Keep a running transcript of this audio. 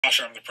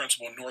I'm the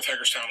principal of North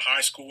Hagerstown High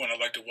School, and I'd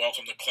like to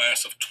welcome the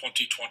class of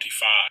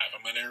 2025.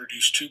 I'm going to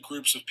introduce two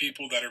groups of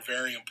people that are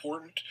very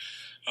important.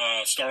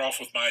 Start off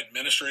with my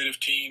administrative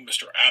team.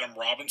 Mr. Adam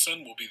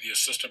Robinson will be the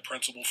assistant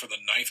principal for the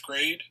 9th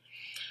grade.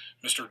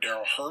 Mr.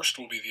 Darrell Hurst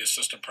will be the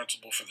assistant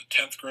principal for the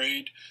 10th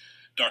grade.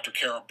 Dr.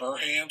 Kara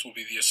Burhans will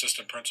be the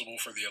assistant principal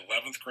for the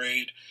 11th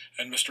grade.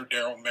 And Mr.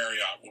 Darrell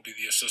Marriott will be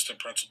the assistant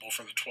principal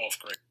for the 12th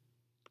grade.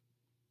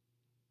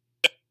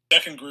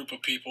 Second group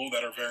of people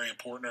that are very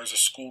important is a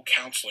school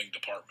counseling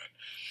department.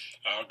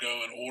 I'll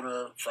go in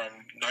order from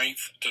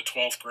 9th to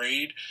 12th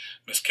grade.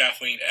 Ms.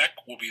 Kathleen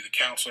Eck will be the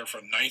counselor for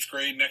 9th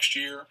grade next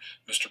year.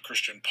 Mr.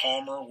 Christian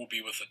Palmer will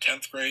be with the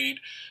 10th grade.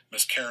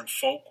 Ms. Karen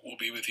Folk will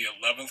be with the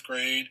 11th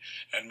grade.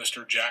 And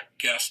Mr. Jack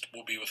Guest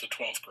will be with the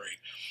 12th grade.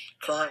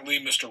 Currently,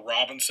 Mr.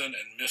 Robinson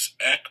and Ms.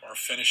 Eck are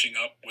finishing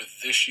up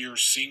with this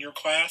year's senior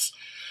class.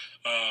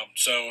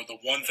 So the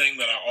one thing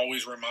that I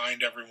always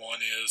remind everyone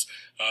is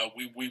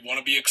we want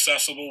to be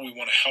accessible. We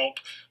want to help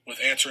with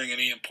answering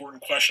any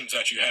important questions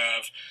that you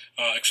have,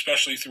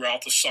 especially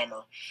throughout the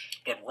summer.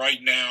 But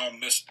right now,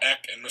 Ms.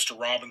 Eck and Mr.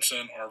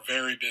 Robinson are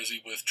very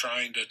busy with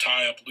trying to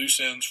tie up loose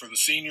ends for the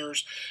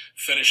seniors,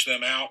 finish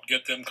them out,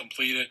 get them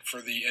completed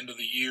for the end of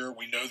the year.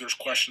 We know there's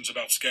questions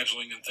about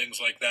scheduling and things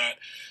like that.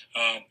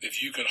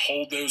 If you could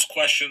hold those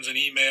questions and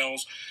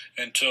emails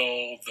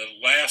until the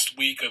last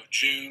week of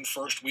June,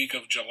 first week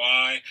of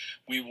July,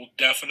 we will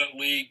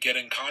definitely get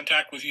in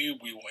contact with you.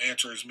 We will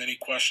answer as many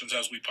questions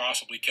as we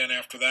possibly can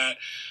after that,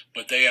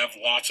 but they have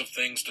lots of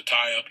things to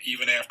tie up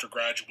even after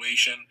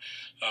graduation,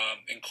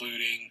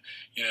 including,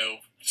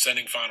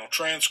 sending final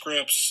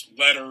transcripts,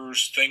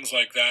 letters, things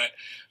like that.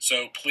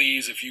 So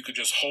please, if you could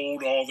just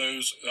hold all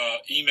those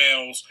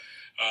emails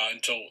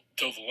until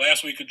the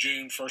last week of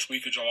June, first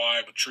week of July,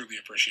 I would truly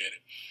appreciate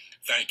it.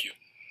 Thank you.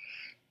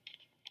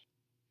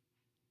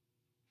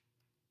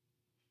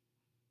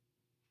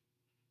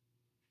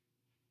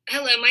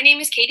 Hello, my name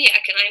is Katie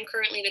Eck, and I am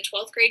currently the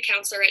 12th grade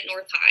counselor at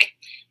North High.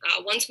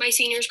 Once my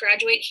seniors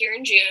graduate here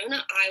in June,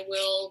 I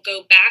will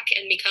go back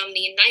and become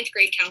the 9th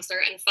grade counselor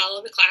and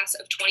follow the class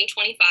of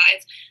 2025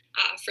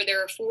 for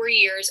their 4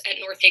 years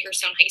at North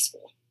Hagerstown High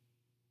School.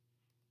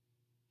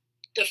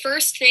 The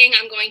first thing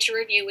I'm going to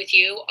review with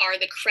you are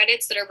the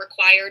credits that are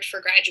required for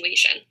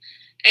graduation.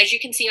 As you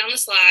can see on the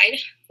slide,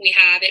 we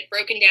have it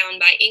broken down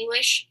by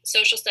English,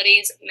 social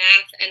studies,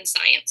 math, and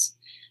science.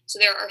 So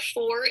there are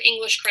 4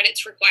 English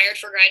credits required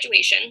for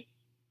graduation,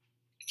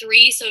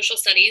 3 social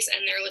studies,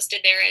 and they're listed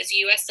there as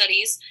U.S.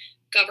 Studies,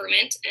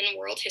 Government, and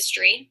World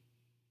History.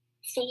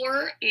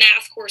 4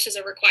 math courses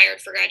are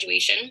required for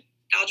graduation,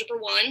 Algebra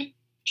 1,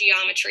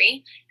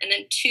 Geometry, and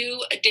then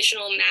 2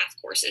 additional math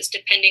courses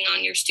depending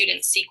on your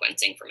student's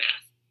sequencing for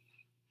math.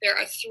 There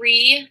are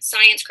 3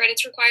 science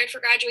credits required for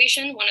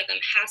graduation. One of them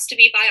has to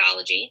be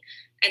biology,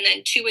 and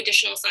then 2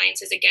 additional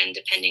sciences, again,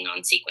 depending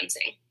on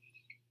sequencing.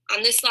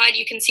 On this slide,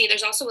 you can see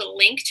there's also a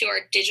link to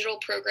our digital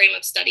program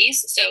of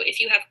studies. So if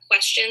you have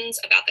questions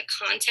about the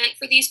content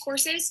for these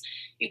courses,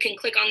 you can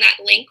click on that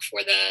link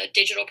for the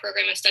digital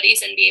program of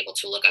studies and be able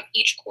to look up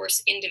each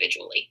course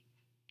individually.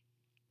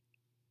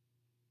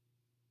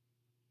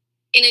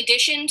 In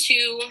addition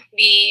to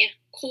the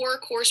core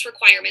course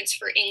requirements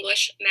for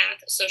English,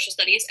 math, social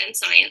studies, and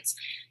science,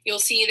 you'll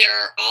see there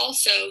are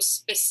also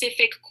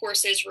specific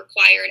courses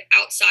required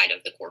outside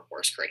of the core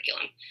course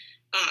curriculum.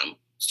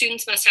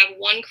 Students must have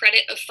 1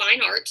 credit of fine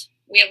art.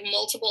 We have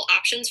multiple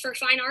options for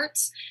fine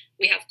arts.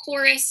 We have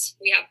chorus,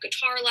 we have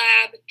guitar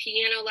lab,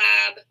 piano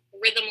lab,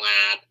 rhythm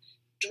lab,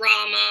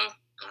 drama,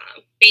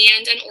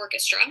 band, and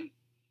orchestra.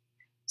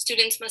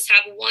 Students must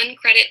have 1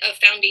 credit of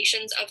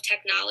Foundations of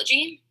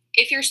Technology.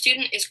 If your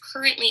student is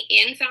currently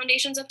in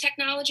Foundations of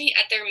Technology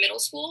at their middle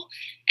school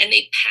and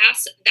they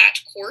pass that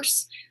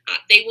course,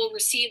 they will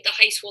receive the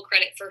high school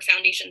credit for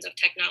Foundations of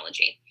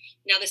Technology.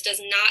 Now, this does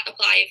not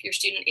apply if your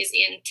student is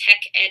in Tech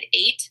Ed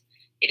 8.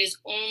 It is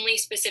only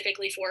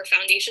specifically for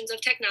Foundations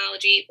of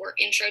Technology or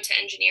Intro to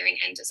Engineering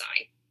and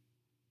Design.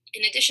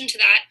 In addition to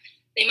that,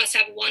 they must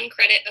have 1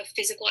 credit of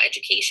Physical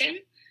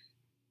Education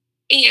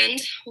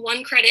and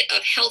 1 credit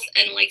of Health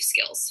and Life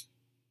Skills.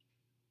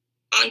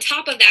 On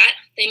top of that,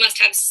 they must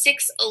have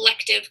 6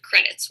 elective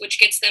credits, which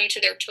gets them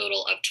to their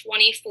total of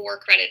 24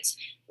 credits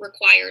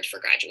required for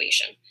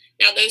graduation.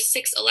 Now, those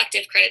 6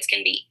 elective credits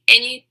can be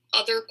any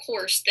other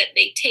course that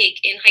they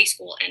take in high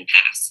school and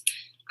pass.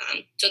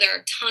 So there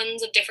are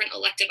tons of different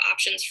elective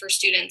options for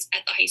students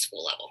at the high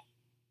school level.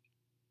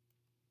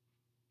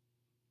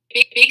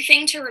 Big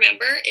thing to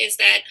remember is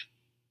that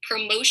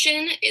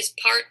promotion is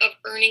part of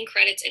earning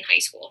credits in high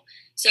school.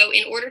 So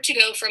in order to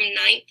go from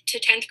 9th to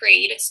 10th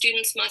grade,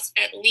 students must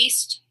at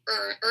least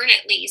earn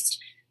at least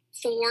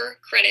 4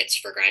 credits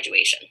for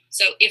graduation.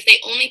 So if they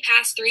only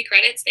pass 3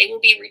 credits, they will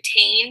be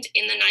retained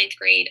in the 9th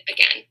grade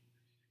again.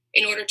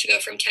 In order to go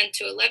from 10th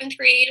to 11th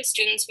grade,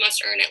 students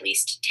must earn at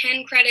least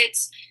 10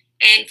 credits,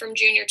 and from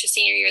junior to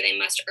senior year, they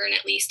must earn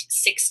at least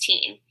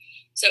 16.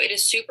 So it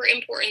is super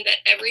important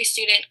that every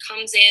student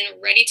comes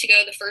in ready to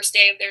go the first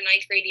day of their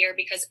 9th grade year,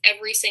 because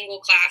every single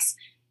class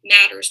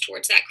matters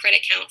towards that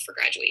credit count for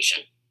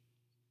graduation.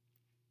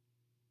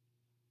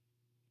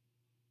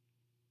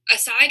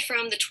 Aside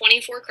from the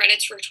 24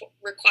 credits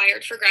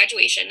required for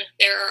graduation,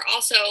 there are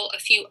also a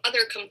few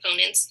other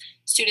components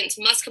students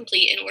must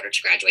complete in order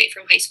to graduate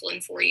from high school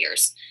in 4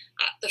 years.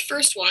 The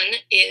first one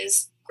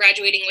is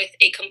graduating with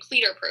a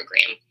completer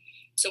program.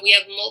 So we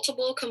have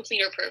multiple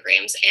completer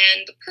programs,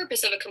 and the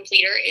purpose of a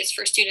completer is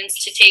for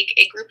students to take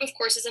a group of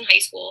courses in high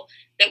school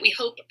that we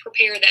hope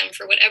prepare them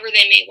for whatever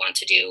they may want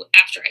to do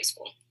after high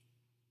school.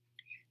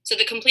 So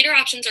the completer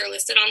options are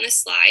listed on this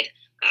slide.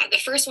 The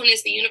first one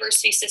is the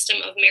University System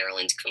of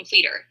Maryland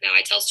Completer. Now,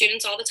 I tell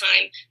students all the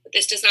time that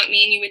this does not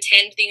mean you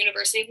attend the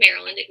University of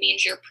Maryland. It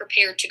means you're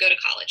prepared to go to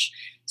college.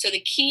 So the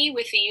key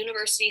with the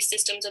University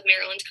Systems of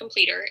Maryland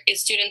Completer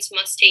is students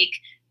must take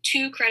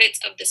 2 credits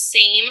of the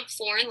same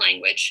foreign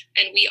language,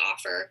 and we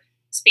offer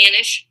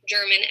Spanish,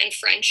 German, and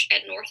French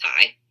at North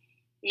High.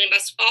 And they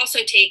must also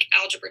take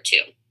Algebra 2.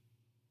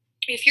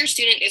 If your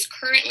student is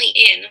currently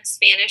in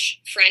Spanish,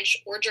 French,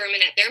 or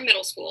German at their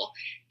middle school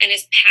and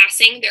is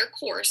passing their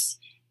course,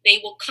 they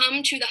will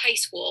come to the high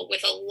school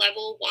with a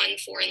level 1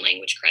 foreign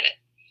language credit.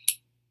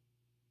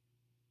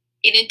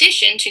 In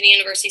addition to the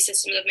University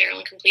System of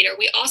Maryland Completer,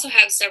 we also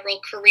have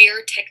several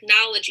career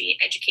technology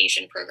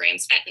education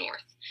programs at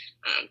North.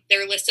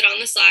 They're listed on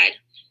the slide.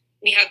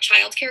 We have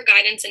child care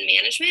guidance and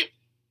management,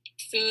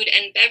 food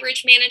and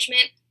beverage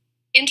management,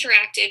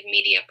 interactive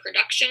media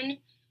production,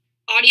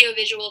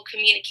 audiovisual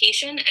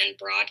communication and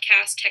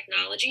broadcast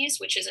technologies,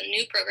 which is a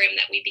new program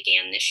that we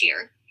began this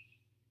year,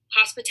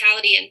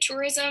 hospitality and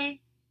tourism,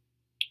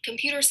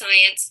 computer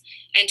science,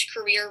 and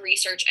career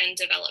research and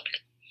development.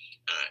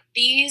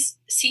 These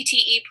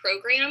CTE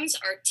programs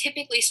are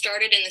typically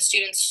started in the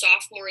student's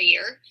sophomore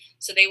year,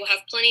 so they will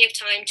have plenty of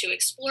time to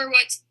explore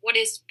what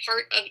is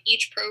part of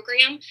each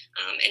program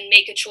and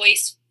make a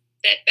choice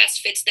that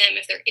best fits them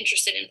if they're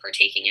interested in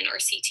partaking in our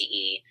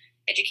CTE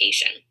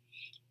education.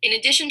 In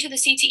addition to the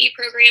CTE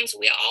programs,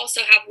 we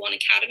also have one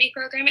academy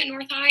program at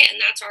North High, and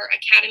that's our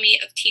Academy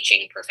of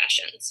Teaching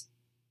Professions.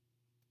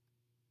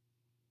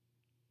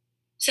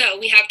 So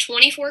we have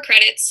 24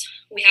 credits.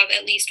 We have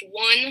at least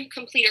 1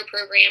 completer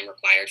program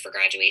required for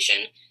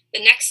graduation.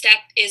 The next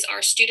step is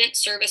our Student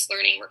Service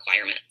Learning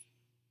requirement.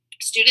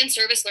 Student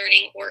Service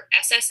Learning, or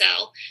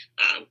SSL,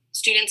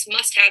 students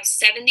must have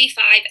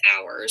 75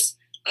 hours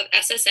of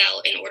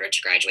SSL in order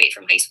to graduate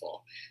from high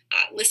school.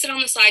 Listed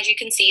on the slide, you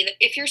can see that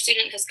if your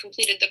student has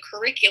completed the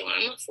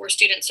curriculum for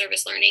Student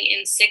Service Learning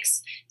in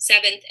 6th,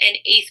 7th, and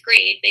 8th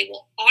grade, they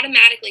will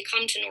automatically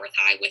come to North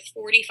High with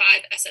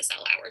 45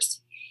 SSL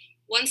hours.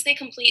 Once they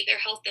complete their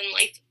health and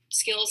life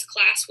skills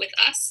class with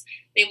us,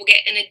 they will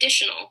get an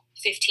additional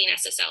 15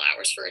 SSL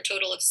hours for a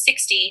total of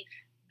 60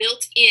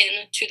 built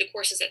in to the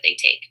courses that they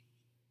take,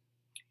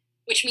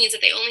 which means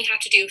that they only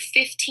have to do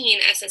 15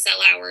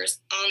 SSL hours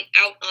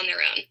out on their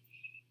own.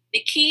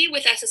 The key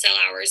with SSL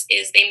hours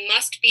is they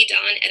must be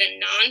done at a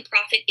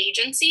nonprofit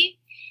agency,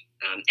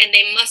 and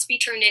they must be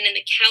turned in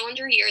the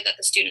calendar year that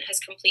the student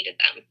has completed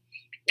them.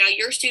 Now,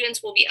 your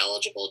students will be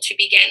eligible to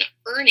begin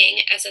earning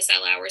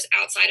SSL hours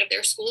outside of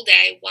their school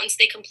day once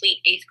they complete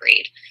 8th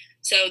grade.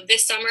 So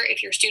this summer,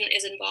 if your student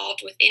is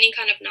involved with any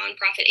kind of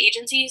nonprofit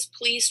agencies,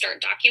 please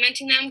start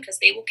documenting them because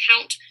they will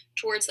count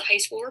towards the high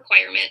school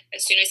requirement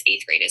as soon as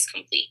 8th grade is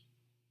complete.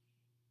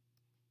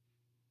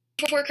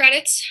 4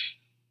 credits,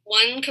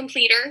 1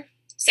 completer,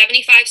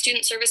 75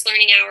 student service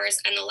learning hours,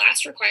 and the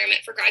last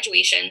requirement for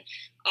graduation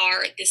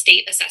are the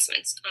state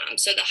assessments.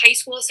 So the high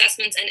school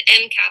assessments and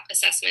MCAP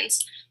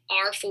assessments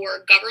are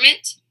for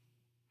government,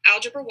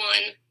 Algebra 1,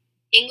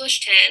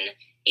 English 10,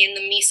 and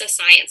the MISA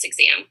science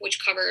exam,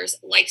 which covers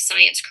life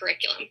science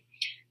curriculum.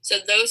 So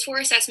those 4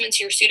 assessments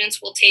your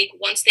students will take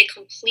once they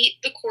complete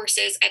the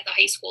courses at the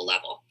high school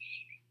level.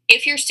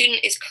 If your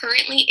student is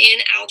currently in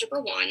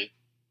Algebra 1,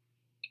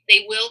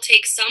 they will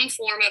take some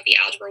form of the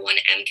Algebra 1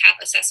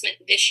 MCAP assessment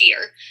this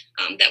year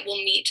that will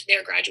meet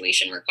their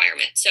graduation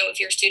requirement. So if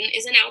your student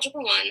is in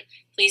Algebra 1,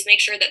 please make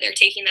sure that they're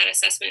taking that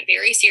assessment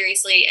very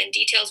seriously, and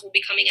details will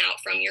be coming out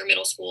from your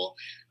middle school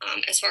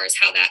as far as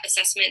how that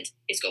assessment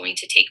is going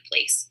to take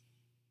place.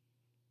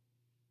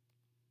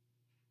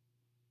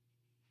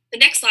 The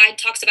next slide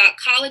talks about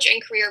College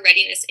and Career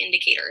Readiness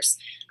Indicators,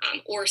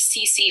 or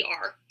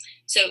CCR.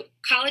 So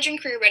college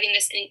and career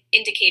readiness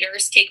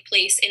indicators take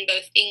place in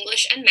both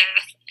English and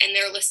math, and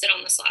they're listed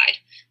on the slide.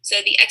 So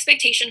the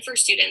expectation for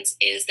students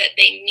is that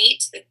they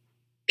meet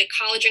the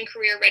college and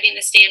career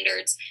readiness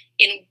standards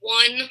in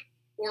 1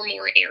 or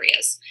more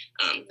areas.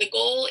 The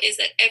goal is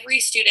that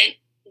every student,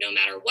 no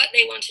matter what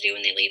they want to do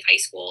when they leave high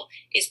school,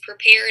 is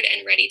prepared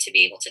and ready to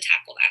be able to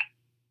tackle that.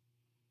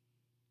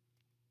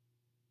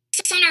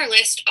 On our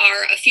list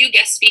are a few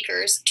guest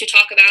speakers to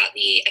talk about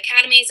the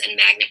academies and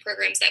magnet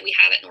programs that we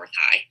have at North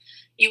High.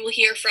 You will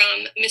hear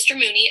from Mr.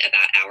 Mooney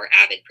about our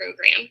AVID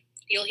program.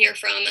 You'll hear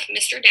from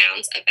Mr.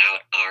 Downs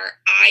about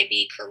our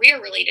IB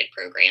career-related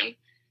program,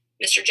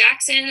 Mr.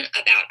 Jackson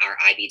about our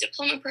IB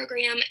diploma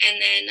program, and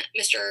then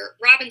Mr.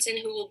 Robinson,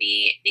 who will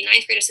be the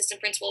 9th grade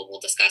assistant principal, will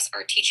discuss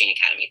our teaching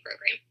academy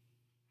program.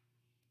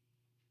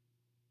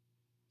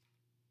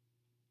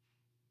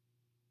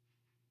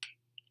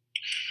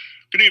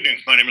 Good evening.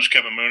 My name is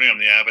Kevin Mooney. I'm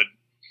the AVID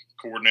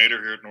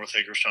coordinator here at North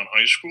Hagerstown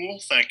High School.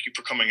 Thank you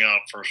for coming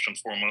out first and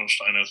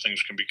foremost. I know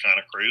things can be kind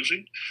of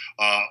crazy.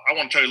 I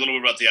want to tell you a little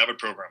bit about the AVID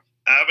program.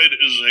 AVID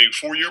is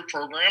a 4-year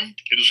program.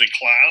 It is a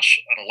class,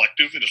 an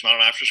elective. It is not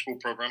an after-school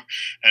program,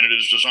 and it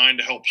is designed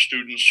to help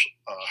students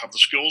have the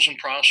skills and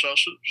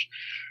processes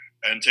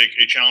and take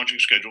a challenging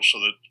schedule so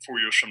that 4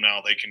 years from now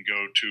they can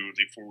go to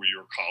the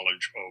 4-year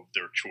college of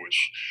their choice.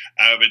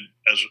 AVID,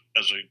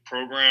 as a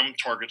program,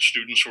 targets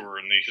students who are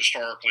in the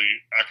historically,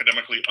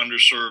 academically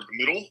underserved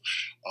middle.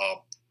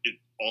 It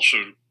also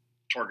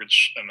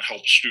targets and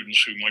helps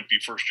students who might be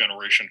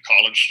first-generation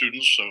college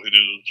students, so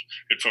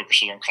it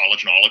focuses on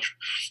college knowledge.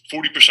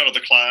 40% of the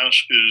class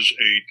is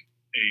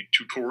a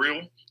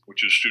tutorial,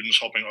 which is students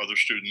helping other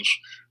students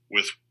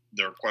with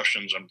their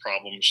questions and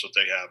problems that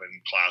they have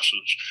in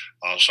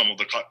classes. Some of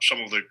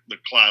the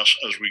class,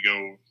 as we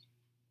go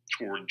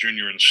toward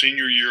junior and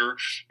senior year,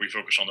 we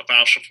focus on the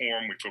FAFSA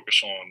form, we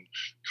focus on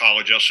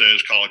college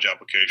essays, college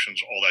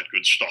applications, all that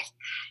good stuff.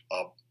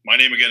 My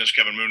name again is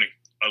Kevin Mooney.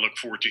 I look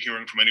forward to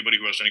hearing from anybody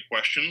who has any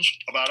questions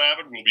about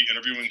AVID. We'll be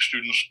interviewing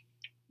students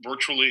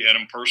virtually and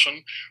in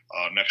person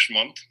next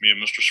month, me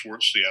and Mr.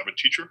 Swartz, the AVID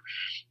teacher.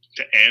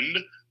 To end,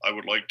 I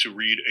would like to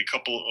read a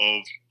couple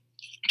of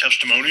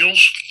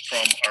testimonials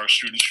from our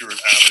students here at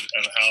AVID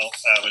and how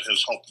AVID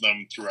has helped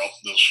them throughout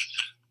this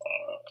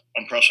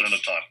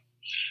unprecedented time.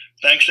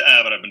 Thanks to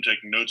AVID, I've been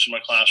taking notes in my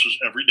classes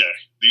every day.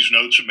 These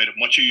notes have made it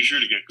much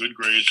easier to get good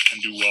grades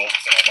and do well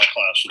in all my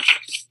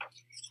classes.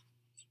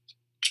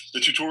 The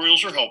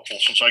tutorials are helpful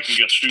since I can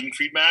get student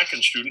feedback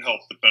and student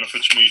help that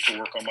benefits me to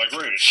work on my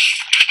grades.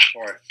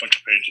 Sorry, a bunch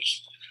of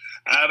pages.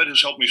 AVID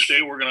has helped me stay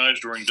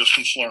organized during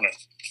distance learning.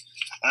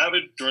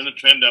 AVID, during the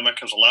pandemic,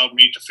 has allowed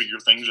me to figure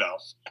things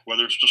out.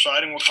 Whether it's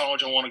deciding what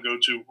college I want to go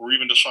to or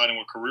even deciding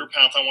what career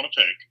path I want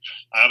to take,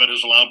 AVID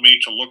has allowed me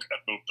to look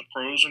at both the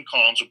pros and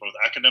cons of both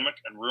academic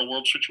and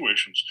real-world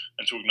situations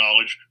and to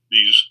acknowledge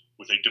these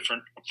with a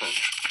different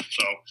approach.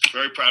 So,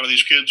 very proud of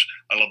these kids.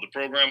 I love the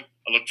program.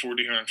 I look forward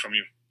to hearing from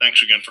you.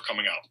 Thanks again for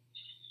coming out.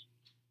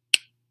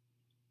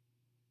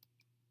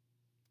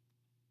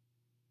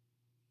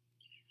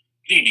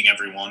 Good evening,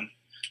 everyone.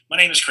 My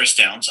name is Chris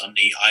Downs. I'm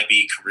the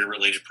IB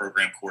Career-Related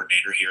Program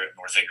Coordinator here at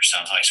North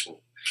Hagerstown High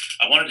School.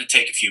 I wanted to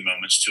take a few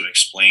moments to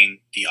explain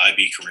the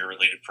IB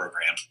Career-Related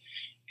Program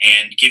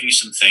and give you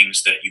some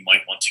things that you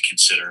might want to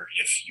consider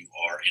if you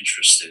are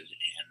interested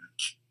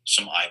in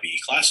some IB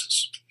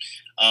classes.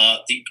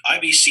 The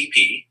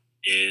IBCP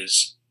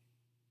is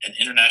an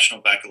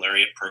international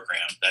baccalaureate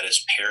program that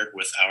is paired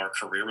with our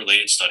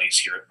career-related studies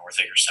here at North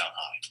Hagerstown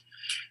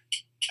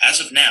High. As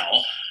of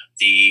now,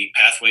 the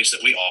pathways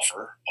that we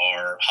offer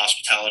are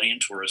hospitality and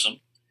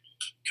tourism,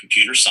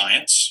 computer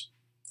science,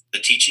 the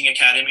Teaching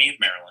Academy of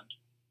Maryland,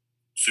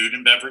 food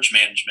and beverage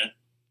management,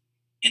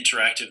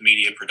 interactive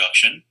media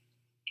production,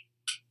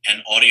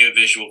 and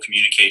audiovisual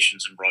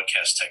communications and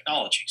broadcast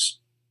technologies.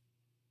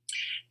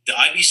 The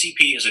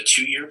IBCP is a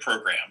 2-year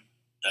program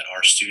that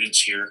our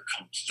students here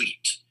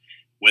complete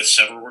with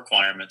several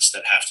requirements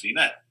that have to be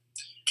met.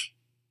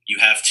 You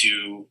have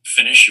to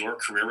finish your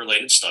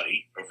career-related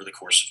study over the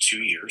course of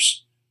 2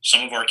 years.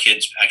 Some of our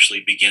kids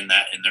actually begin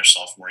that in their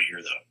sophomore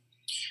year,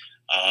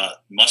 though.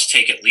 Must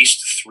take at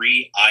least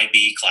 3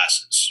 IB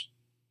classes,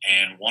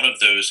 and one of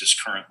those is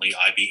currently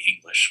IB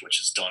English, which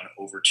is done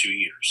over 2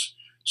 years,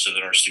 so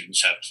that our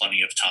students have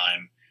plenty of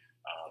time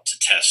to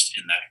test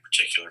in that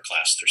particular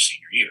class their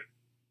senior year.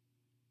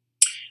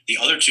 The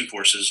other 2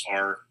 courses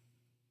are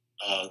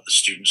the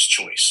student's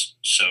choice,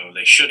 so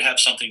they should have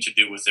something to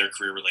do with their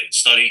career-related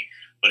study,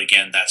 but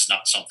again, that's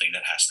not something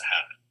that has to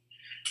happen.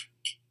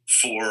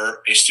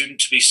 For a student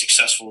to be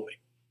successful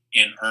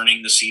in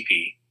earning the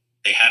CP,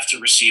 they have to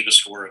receive a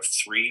score of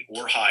 3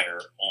 or higher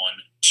on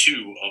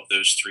 2 of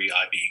those 3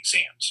 IB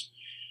exams.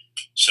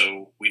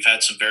 So we've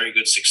had some very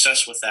good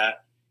success with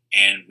that,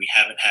 and we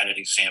haven't had an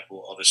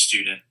example of a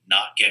student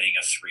not getting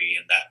a 3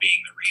 and that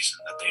being the reason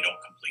that they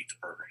don't complete the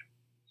program.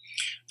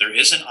 There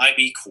is an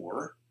IB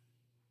core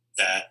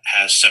that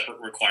has separate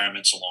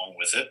requirements along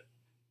with it,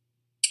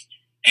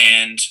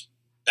 and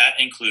that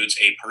includes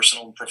a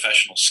personal and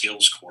professional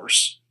skills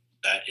course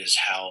that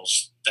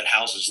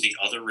houses the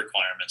other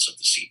requirements of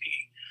the CP,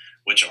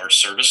 which are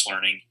service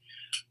learning,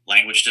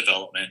 language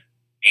development,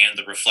 and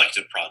the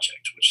reflective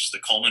project, which is the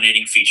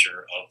culminating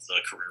feature of the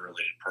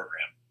career-related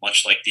program,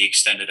 much like the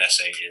extended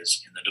essay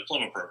is in the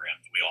diploma program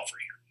that we offer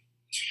here.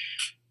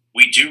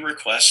 We do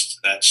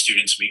request that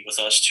students meet with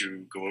us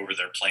to go over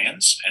their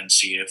plans and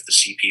see if the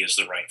CP is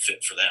the right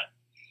fit for them.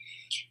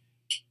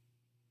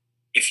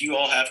 If you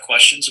all have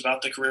questions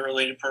about the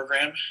career-related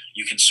program,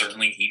 you can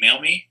certainly email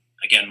me.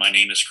 Again, my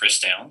name is Chris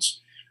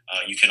Downs.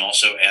 You can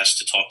also ask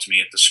to talk to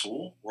me at the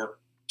school or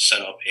set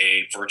up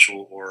a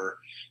virtual or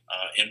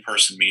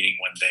in-person meeting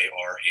when they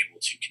are able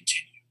to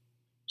continue.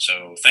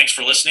 So thanks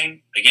for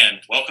listening.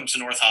 Again, welcome to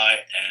North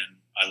High, and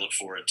I look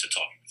forward to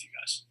talking with you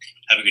guys.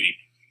 Have a good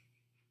evening.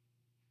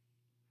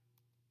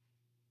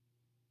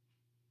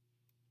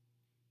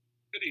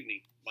 Good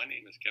evening. My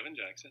name is Kevin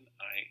Jackson.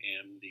 I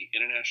am the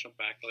International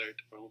Baccalaureate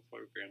Diploma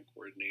Program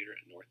Coordinator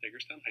at North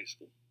Hagerstown High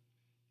School.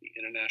 The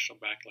International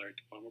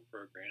Baccalaureate Diploma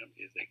Program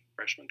is a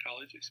freshman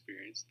college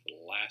experience the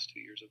last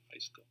 2 years of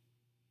high school.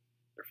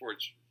 Therefore,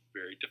 it's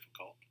very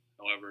difficult.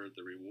 However,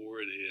 the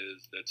reward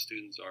is that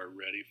students are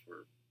ready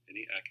for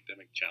any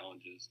academic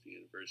challenges the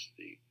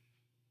university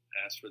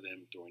has for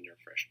them during their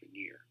freshman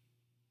year.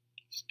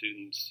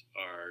 Students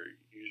are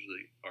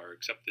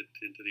accepted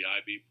into the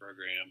IB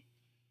program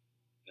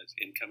as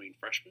incoming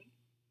freshmen.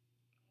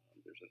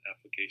 There's an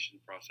application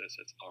process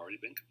that's already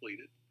been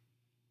completed.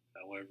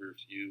 However,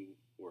 if you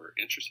were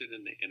interested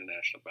in the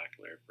International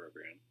Baccalaureate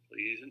program,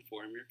 please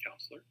inform your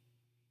counselor,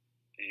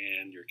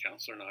 and your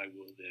counselor and I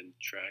will then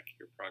track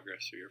your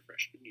progress through your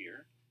freshman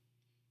year.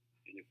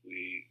 And if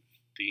we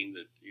deem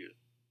that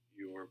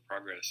your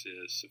progress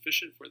is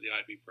sufficient for the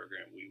IB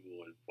program, we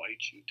will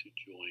invite you to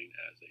join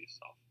as a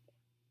sophomore.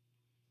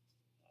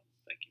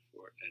 Thank you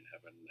for it, and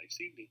have a nice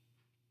evening.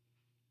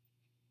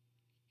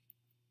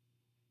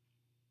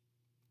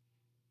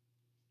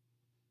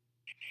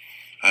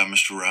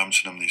 Mr.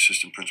 Robinson, I'm the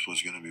assistant principal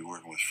who's going to be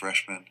working with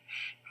freshmen.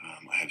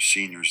 I have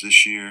seniors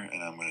this year,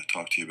 and I'm going to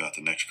talk to you about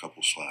the next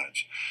couple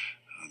slides.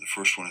 The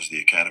first one is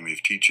the Academy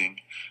of Teaching.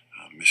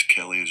 Miss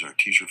Kelly is our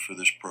teacher for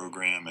this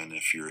program, and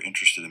if you're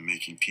interested in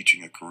making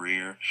teaching a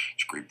career,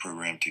 it's a great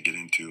program to get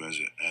into as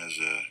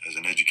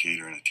an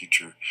educator and a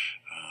teacher.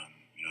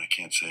 I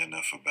can't say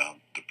enough about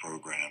the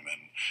program,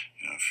 and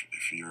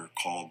if you're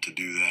called to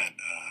do that,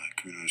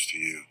 kudos to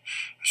you.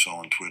 I saw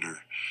on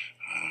Twitter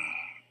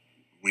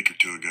a week or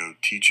two ago,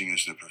 teaching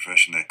is the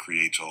profession that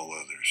creates all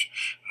others.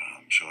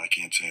 So I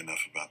can't say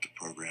enough about the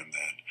program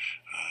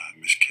that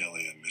Miss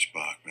Kelly and Miss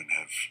Bachman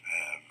have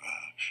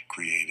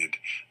created.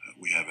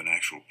 We have an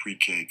actual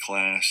pre-K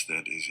class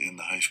that is in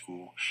the high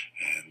school,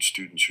 and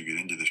students who get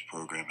into this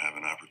program have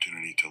an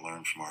opportunity to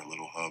learn from our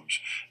little hubs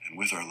and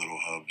with our little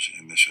hubs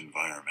in this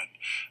environment.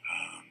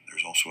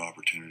 There's also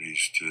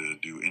opportunities to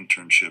do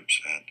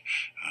internships at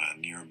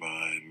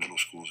nearby middle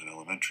schools and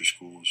elementary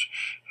schools.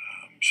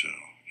 So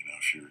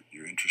if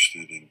you're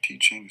interested in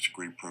teaching, it's a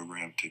great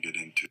program to get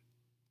into.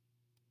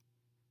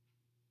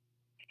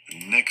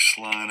 The next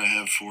slide I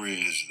have for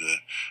you is the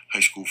high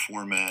school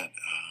format.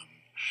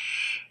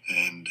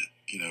 And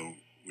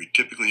we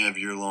typically have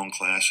year-long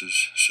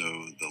classes,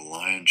 so the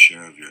lion's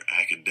share of your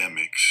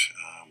academics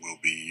will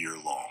be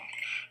year-long.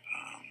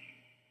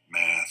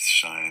 Math,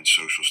 science,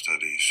 social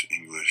studies,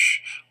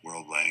 English,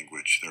 world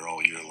language, they're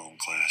all year-long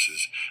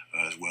classes,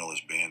 as well as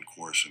band,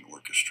 chorus, and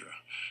orchestra.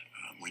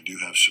 We do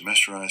have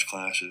semesterized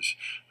classes,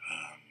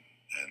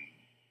 and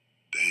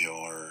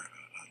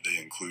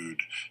they include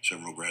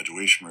several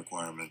graduation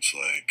requirements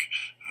like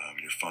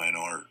your fine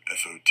art,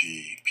 FOT,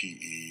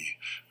 PE.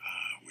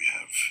 We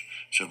have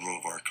several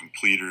of our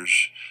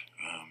completers.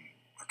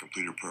 Our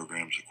completer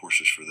programs, the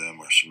courses for them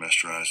are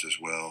semesterized as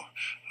well,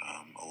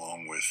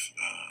 along with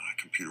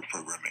computer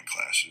programming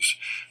classes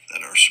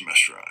that are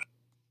semesterized.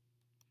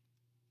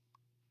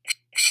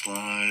 Next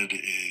slide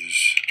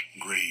is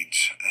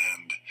grades,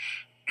 and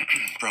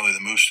probably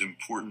the most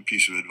important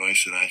piece of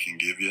advice that I can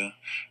give you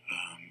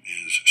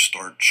is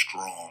start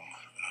strong.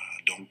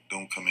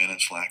 Don't come in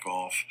and slack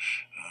off.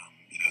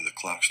 The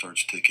clock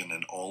starts ticking,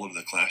 and all of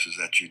the classes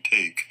that you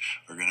take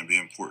are going to be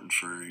important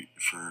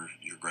for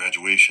your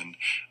graduation.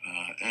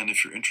 And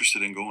if you're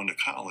interested in going to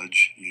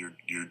college, your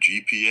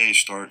GPA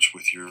starts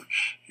with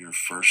your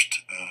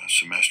first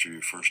semester,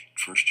 your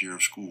first year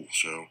of school.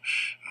 So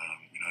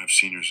I have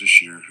seniors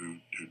this year who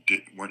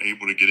weren't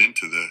able to get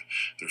into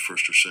their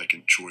first or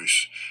second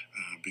choice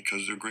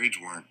because their grades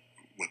weren't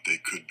what they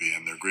could be,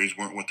 and their grades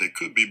weren't what they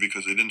could be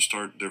because they didn't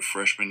start their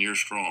freshman year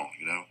strong.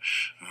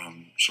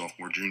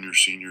 Sophomore, junior,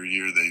 senior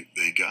year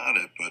they got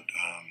it, but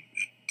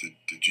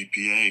the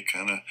GPA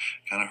kind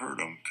of hurt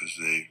them because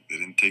they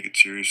didn't take it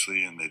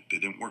seriously and they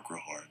didn't work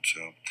real hard.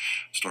 So it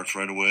starts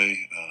right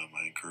away.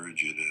 I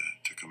encourage you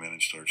to come in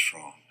and start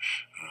strong.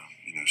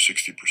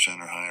 60%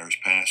 or higher is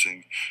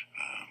passing.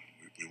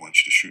 We want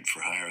you to shoot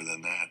for higher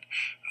than that.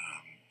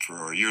 For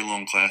our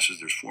year-long classes,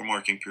 there's 4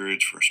 marking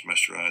periods. For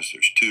semesterized,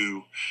 there's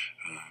 2.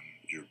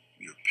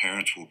 Your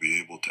parents will be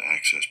able to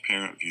access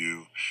Parent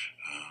View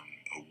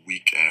a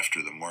week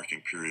after the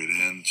marking period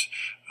ends.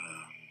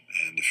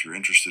 And if you're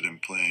interested in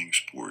playing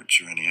sports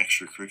or any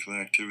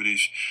extracurricular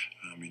activities,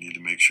 you need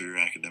to make sure you're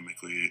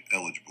academically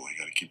eligible. You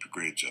got to keep your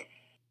grades up.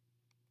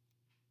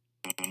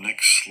 The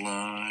next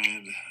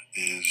slide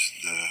is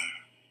the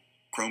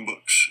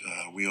Chromebooks.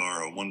 We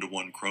are a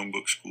 1-to-1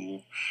 Chromebook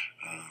school,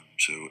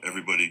 so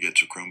everybody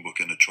gets a Chromebook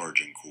and a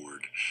charging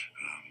cord.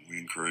 We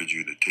encourage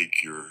you to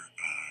take your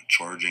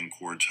charging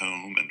cords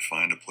home and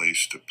find a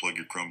place to plug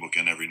your Chromebook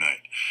in every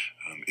night.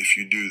 If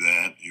you do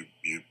that,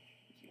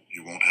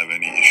 you won't have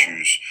any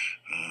issues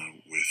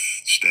with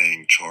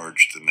staying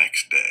charged the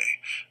next day.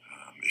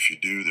 If you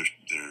do, there's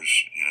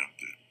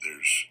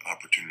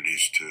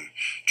opportunities to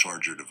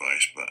charge your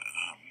device, but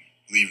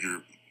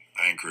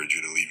I encourage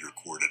you to leave your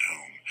cord at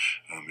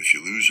home. If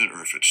you lose it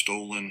or if it's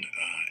stolen,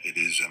 it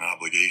is an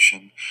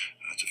obligation.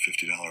 It's a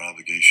 $50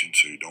 obligation,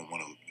 so you don't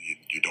want to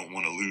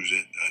lose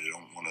it. You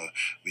don't want to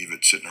leave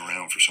it sitting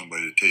around for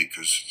somebody to take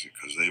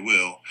because they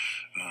will.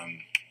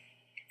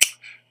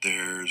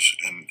 There's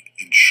an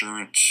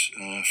insurance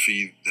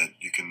fee that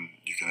you can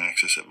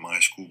access at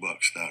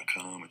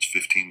myschoolbucks.com. It's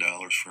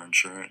 $15 for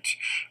insurance,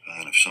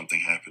 and if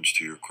something happens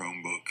to your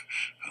Chromebook,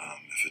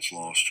 if it's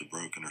lost or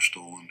broken or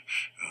stolen,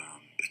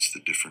 it's the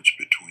difference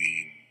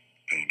between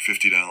paying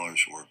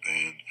 $50 or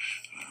paying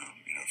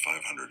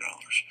 $500.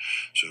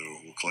 So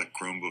we'll collect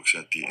Chromebooks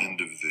at the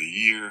end of the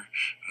year,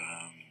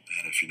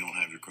 and if you don't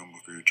have your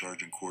Chromebook or your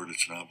charging cord,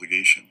 it's an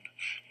obligation.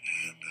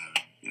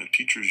 And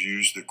teachers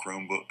use the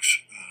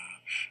Chromebooks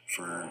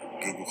for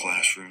Google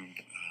Classroom,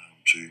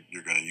 so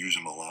you're going to use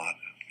them a lot.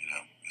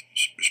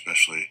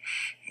 Especially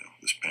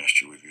this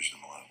past year we've used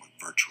them a lot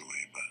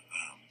virtually. But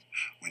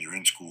when you're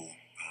in school,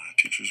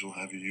 teachers will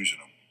have you using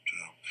them. So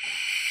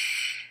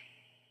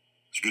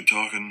it's good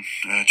talking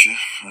at you.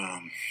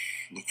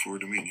 Look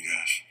forward to meeting you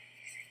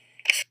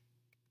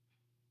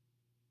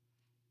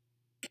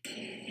guys.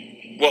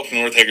 Welcome to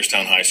North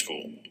Hagerstown High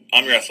School.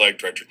 I'm your athletic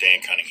director,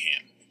 Dan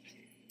Cunningham.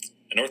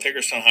 At North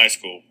Hagerstown High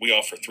School, we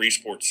offer 3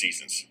 sports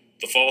seasons.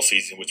 The fall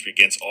season, which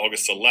begins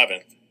August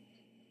 11th,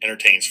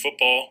 entertains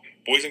football,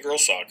 boys and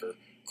girls soccer,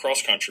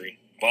 cross country,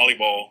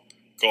 volleyball,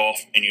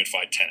 golf, and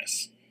unified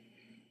tennis.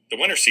 The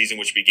winter season,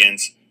 which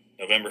begins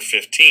November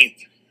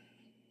 15th,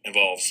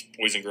 involves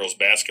boys and girls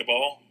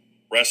basketball,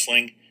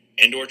 wrestling,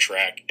 indoor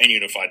track, and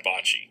unified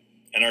bocce.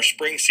 And our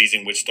spring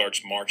season, which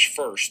starts March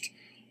 1st,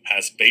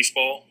 has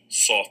baseball,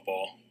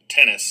 softball,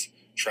 tennis,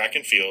 track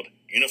and field,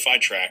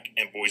 unified track,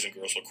 and boys and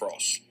girls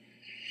lacrosse.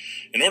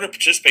 In order to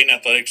participate in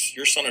athletics,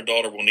 your son or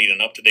daughter will need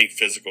an up-to-date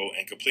physical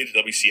and completed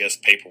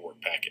WCS paperwork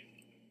packet.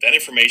 That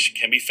information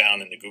can be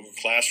found in the Google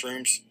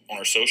Classrooms, on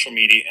our social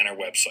media, and our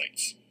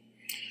websites.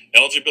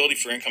 Eligibility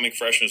for incoming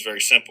freshmen is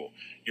very simple.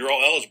 You're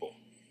all eligible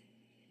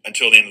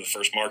until the end of the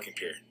first marking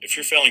period. If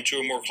you're failing 2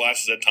 or more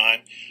classes at a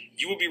time,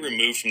 you will be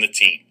removed from the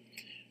team.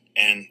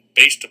 And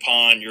based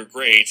upon your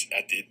grades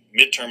at the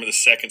midterm of the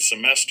second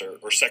semester,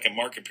 or second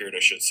marking period,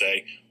 I should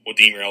say, will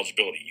deem your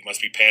eligibility. You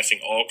must be passing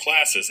all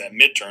classes at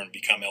midterm to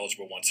become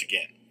eligible once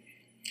again.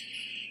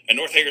 At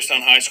North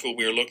Hagerstown High School,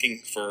 we are looking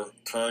for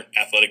current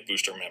Athletic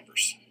Booster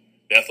members.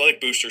 The Athletic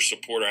Boosters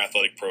support our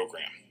athletic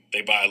program.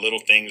 They buy little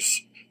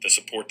things to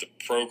support the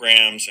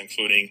programs,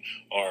 including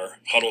our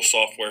huddle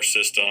software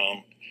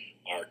system,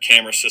 our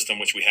camera system,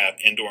 which we have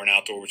indoor and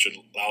outdoor, which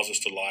allows us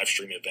to live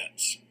stream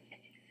events.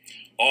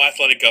 All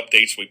athletic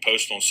updates we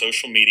post on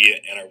social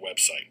media and our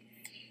website.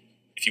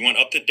 If you want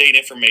up-to-date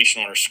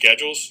information on our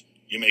schedules,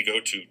 you may go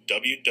to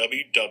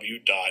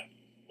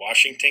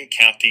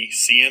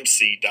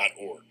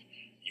www.washingtoncountycmc.org.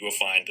 You will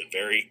find the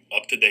very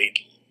up-to-date,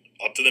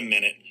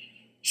 up-to-the-minute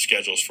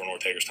schedules for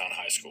North Hagerstown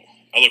High School.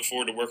 I look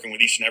forward to working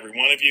with each and every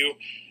one of you,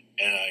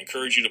 and I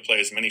encourage you to play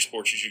as many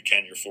sports as you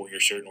can your 4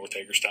 years here at North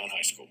Hagerstown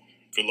High School.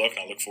 Good luck,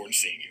 and I look forward to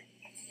seeing you.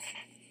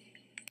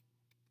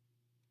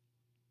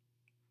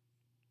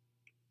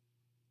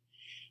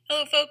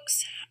 Hello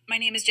folks, my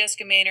name is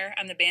Jessica Maynor.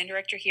 I'm the band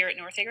director here at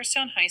North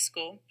Hagerstown High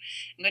School.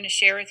 I'm going to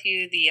share with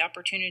you the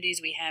opportunities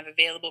we have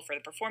available for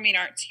the performing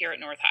arts here at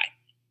North High.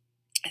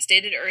 As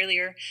stated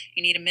earlier,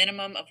 you need a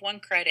minimum of 1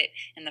 credit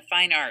in the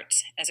fine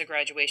arts as a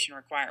graduation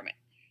requirement.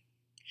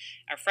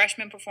 Our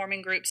freshman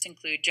performing groups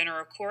include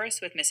general chorus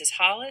with Mrs.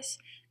 Hollis,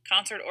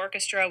 concert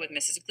orchestra with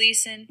Mrs.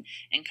 Gleason,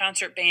 and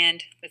concert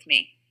band with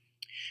me.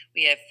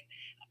 We have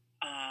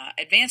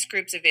advanced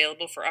groups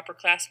available for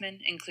upperclassmen,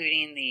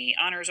 including the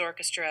Honors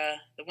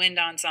Orchestra, the Wind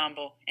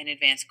Ensemble, and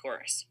Advanced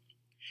Chorus.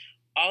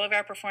 All of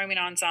our performing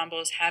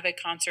ensembles have a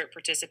concert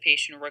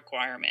participation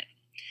requirement.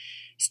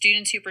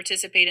 Students who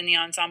participate in the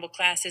ensemble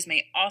classes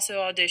may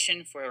also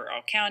audition for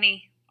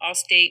all-county,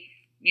 all-state,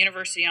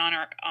 university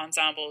honor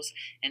ensembles,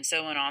 and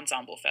so on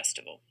ensemble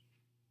festival.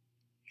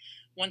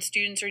 Once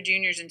students are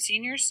juniors and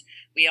seniors,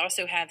 we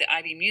also have the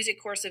IB music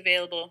course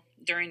available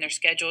during their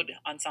scheduled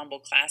ensemble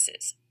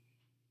classes.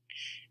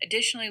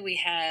 Additionally, we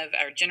have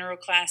our general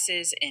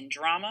classes in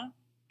drama,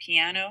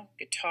 piano,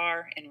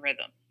 guitar, and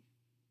rhythm.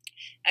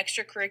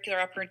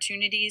 Extracurricular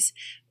opportunities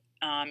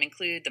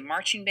include the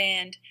marching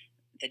band,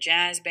 the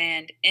jazz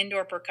band,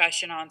 indoor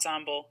percussion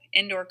ensemble,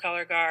 indoor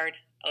color guard,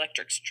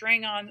 electric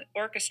string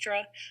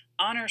orchestra,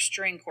 honor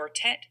string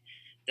quartet,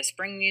 the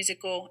spring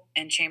musical,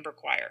 and chamber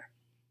choir.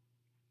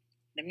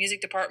 The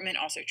music department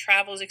also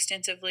travels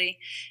extensively,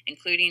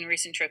 including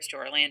recent trips to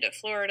Orlando,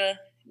 Florida,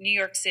 New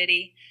York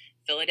City,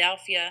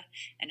 Philadelphia,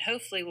 and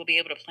hopefully we'll be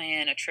able to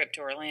plan a trip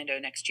to Orlando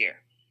next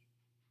year.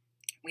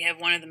 We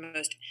have one of the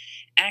most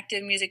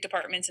active music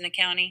departments in the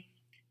county.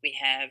 We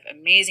have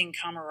amazing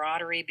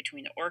camaraderie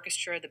between the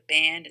orchestra, the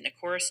band, and the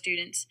chorus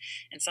students,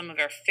 and some of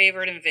our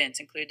favorite events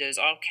include those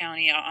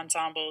all-county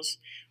ensembles,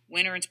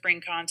 winter and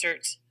spring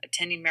concerts,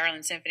 attending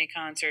Maryland Symphony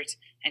concerts,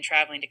 and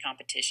traveling to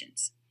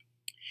competitions.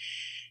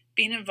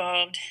 Being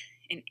involved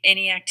in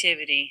any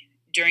activity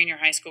during your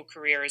high school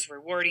career is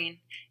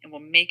rewarding and will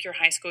make your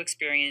high school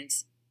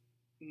experience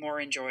more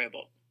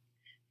enjoyable.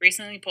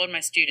 Recently polled my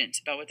students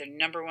about what their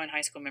number 1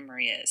 high school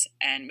memory is,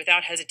 and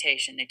without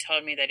hesitation, they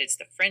told me that it's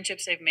the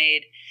friendships they've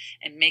made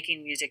and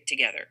making music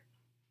together.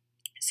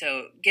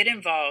 So get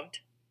involved,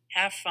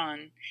 have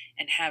fun,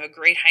 and have a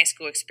great high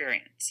school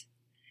experience.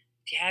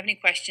 If you have any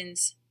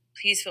questions,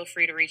 please feel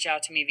free to reach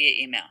out to me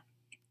via email.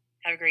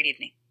 Have a great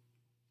evening.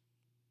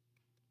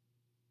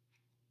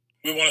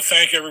 We want to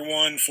thank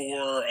everyone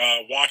for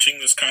watching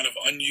this kind of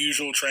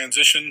unusual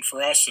transition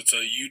for us. It's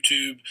a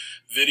YouTube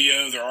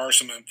video. There are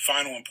some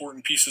final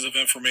important pieces of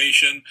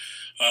information.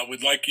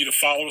 We'd like you to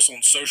follow us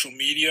on social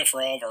media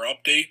for all of our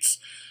updates.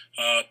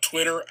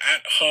 Twitter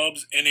at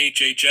Hubs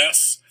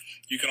NHHS.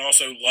 You can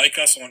also like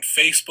us on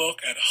Facebook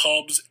at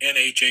Hubs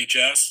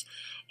NHHS.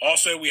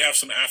 Also, we have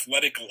some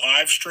athletic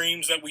live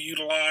streams that we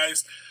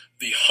utilize.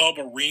 The Hub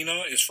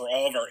Arena is for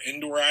all of our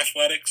indoor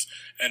athletics,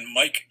 and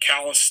Mike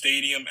Callis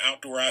Stadium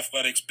outdoor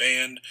athletics,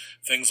 band,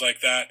 things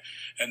like that.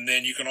 And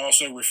then you can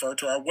also refer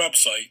to our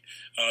website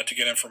to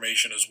get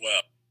information as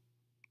well.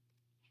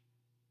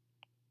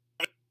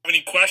 If you have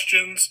any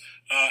questions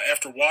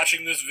after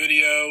watching this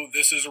video,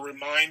 this is a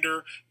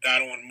reminder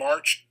that on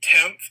March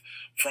 10th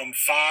from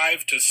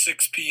 5 to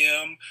 6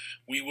 p.m.,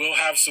 we will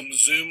have some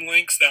Zoom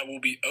links that will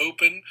be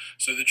open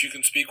so that you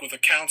can speak with a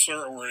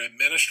counselor or an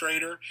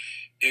administrator.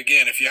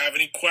 Again, if you have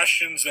any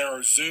questions, there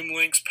are Zoom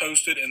links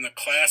posted in the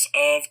Class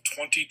of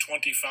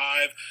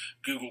 2025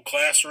 Google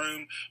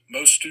Classroom.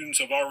 Most students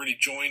have already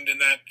joined in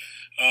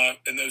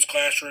those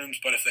classrooms,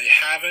 but if they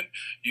haven't,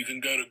 you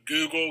can go to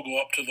Google, go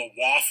up to the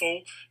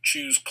waffle,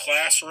 choose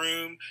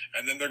Classroom,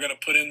 and then they're going to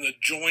put in the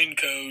join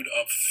code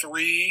of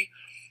 3TGLUXL.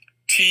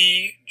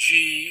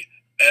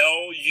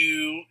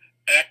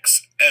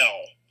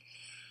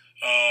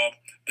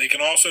 They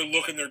can also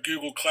look in their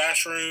Google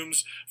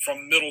Classrooms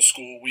from middle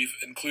school. We've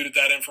included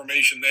that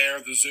information there.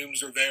 The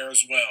Zooms are there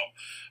as well.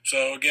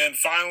 So again,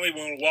 finally,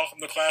 we want to welcome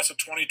the class of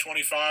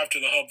 2025 to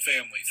the Hub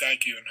family.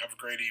 Thank you and have a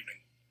great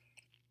evening.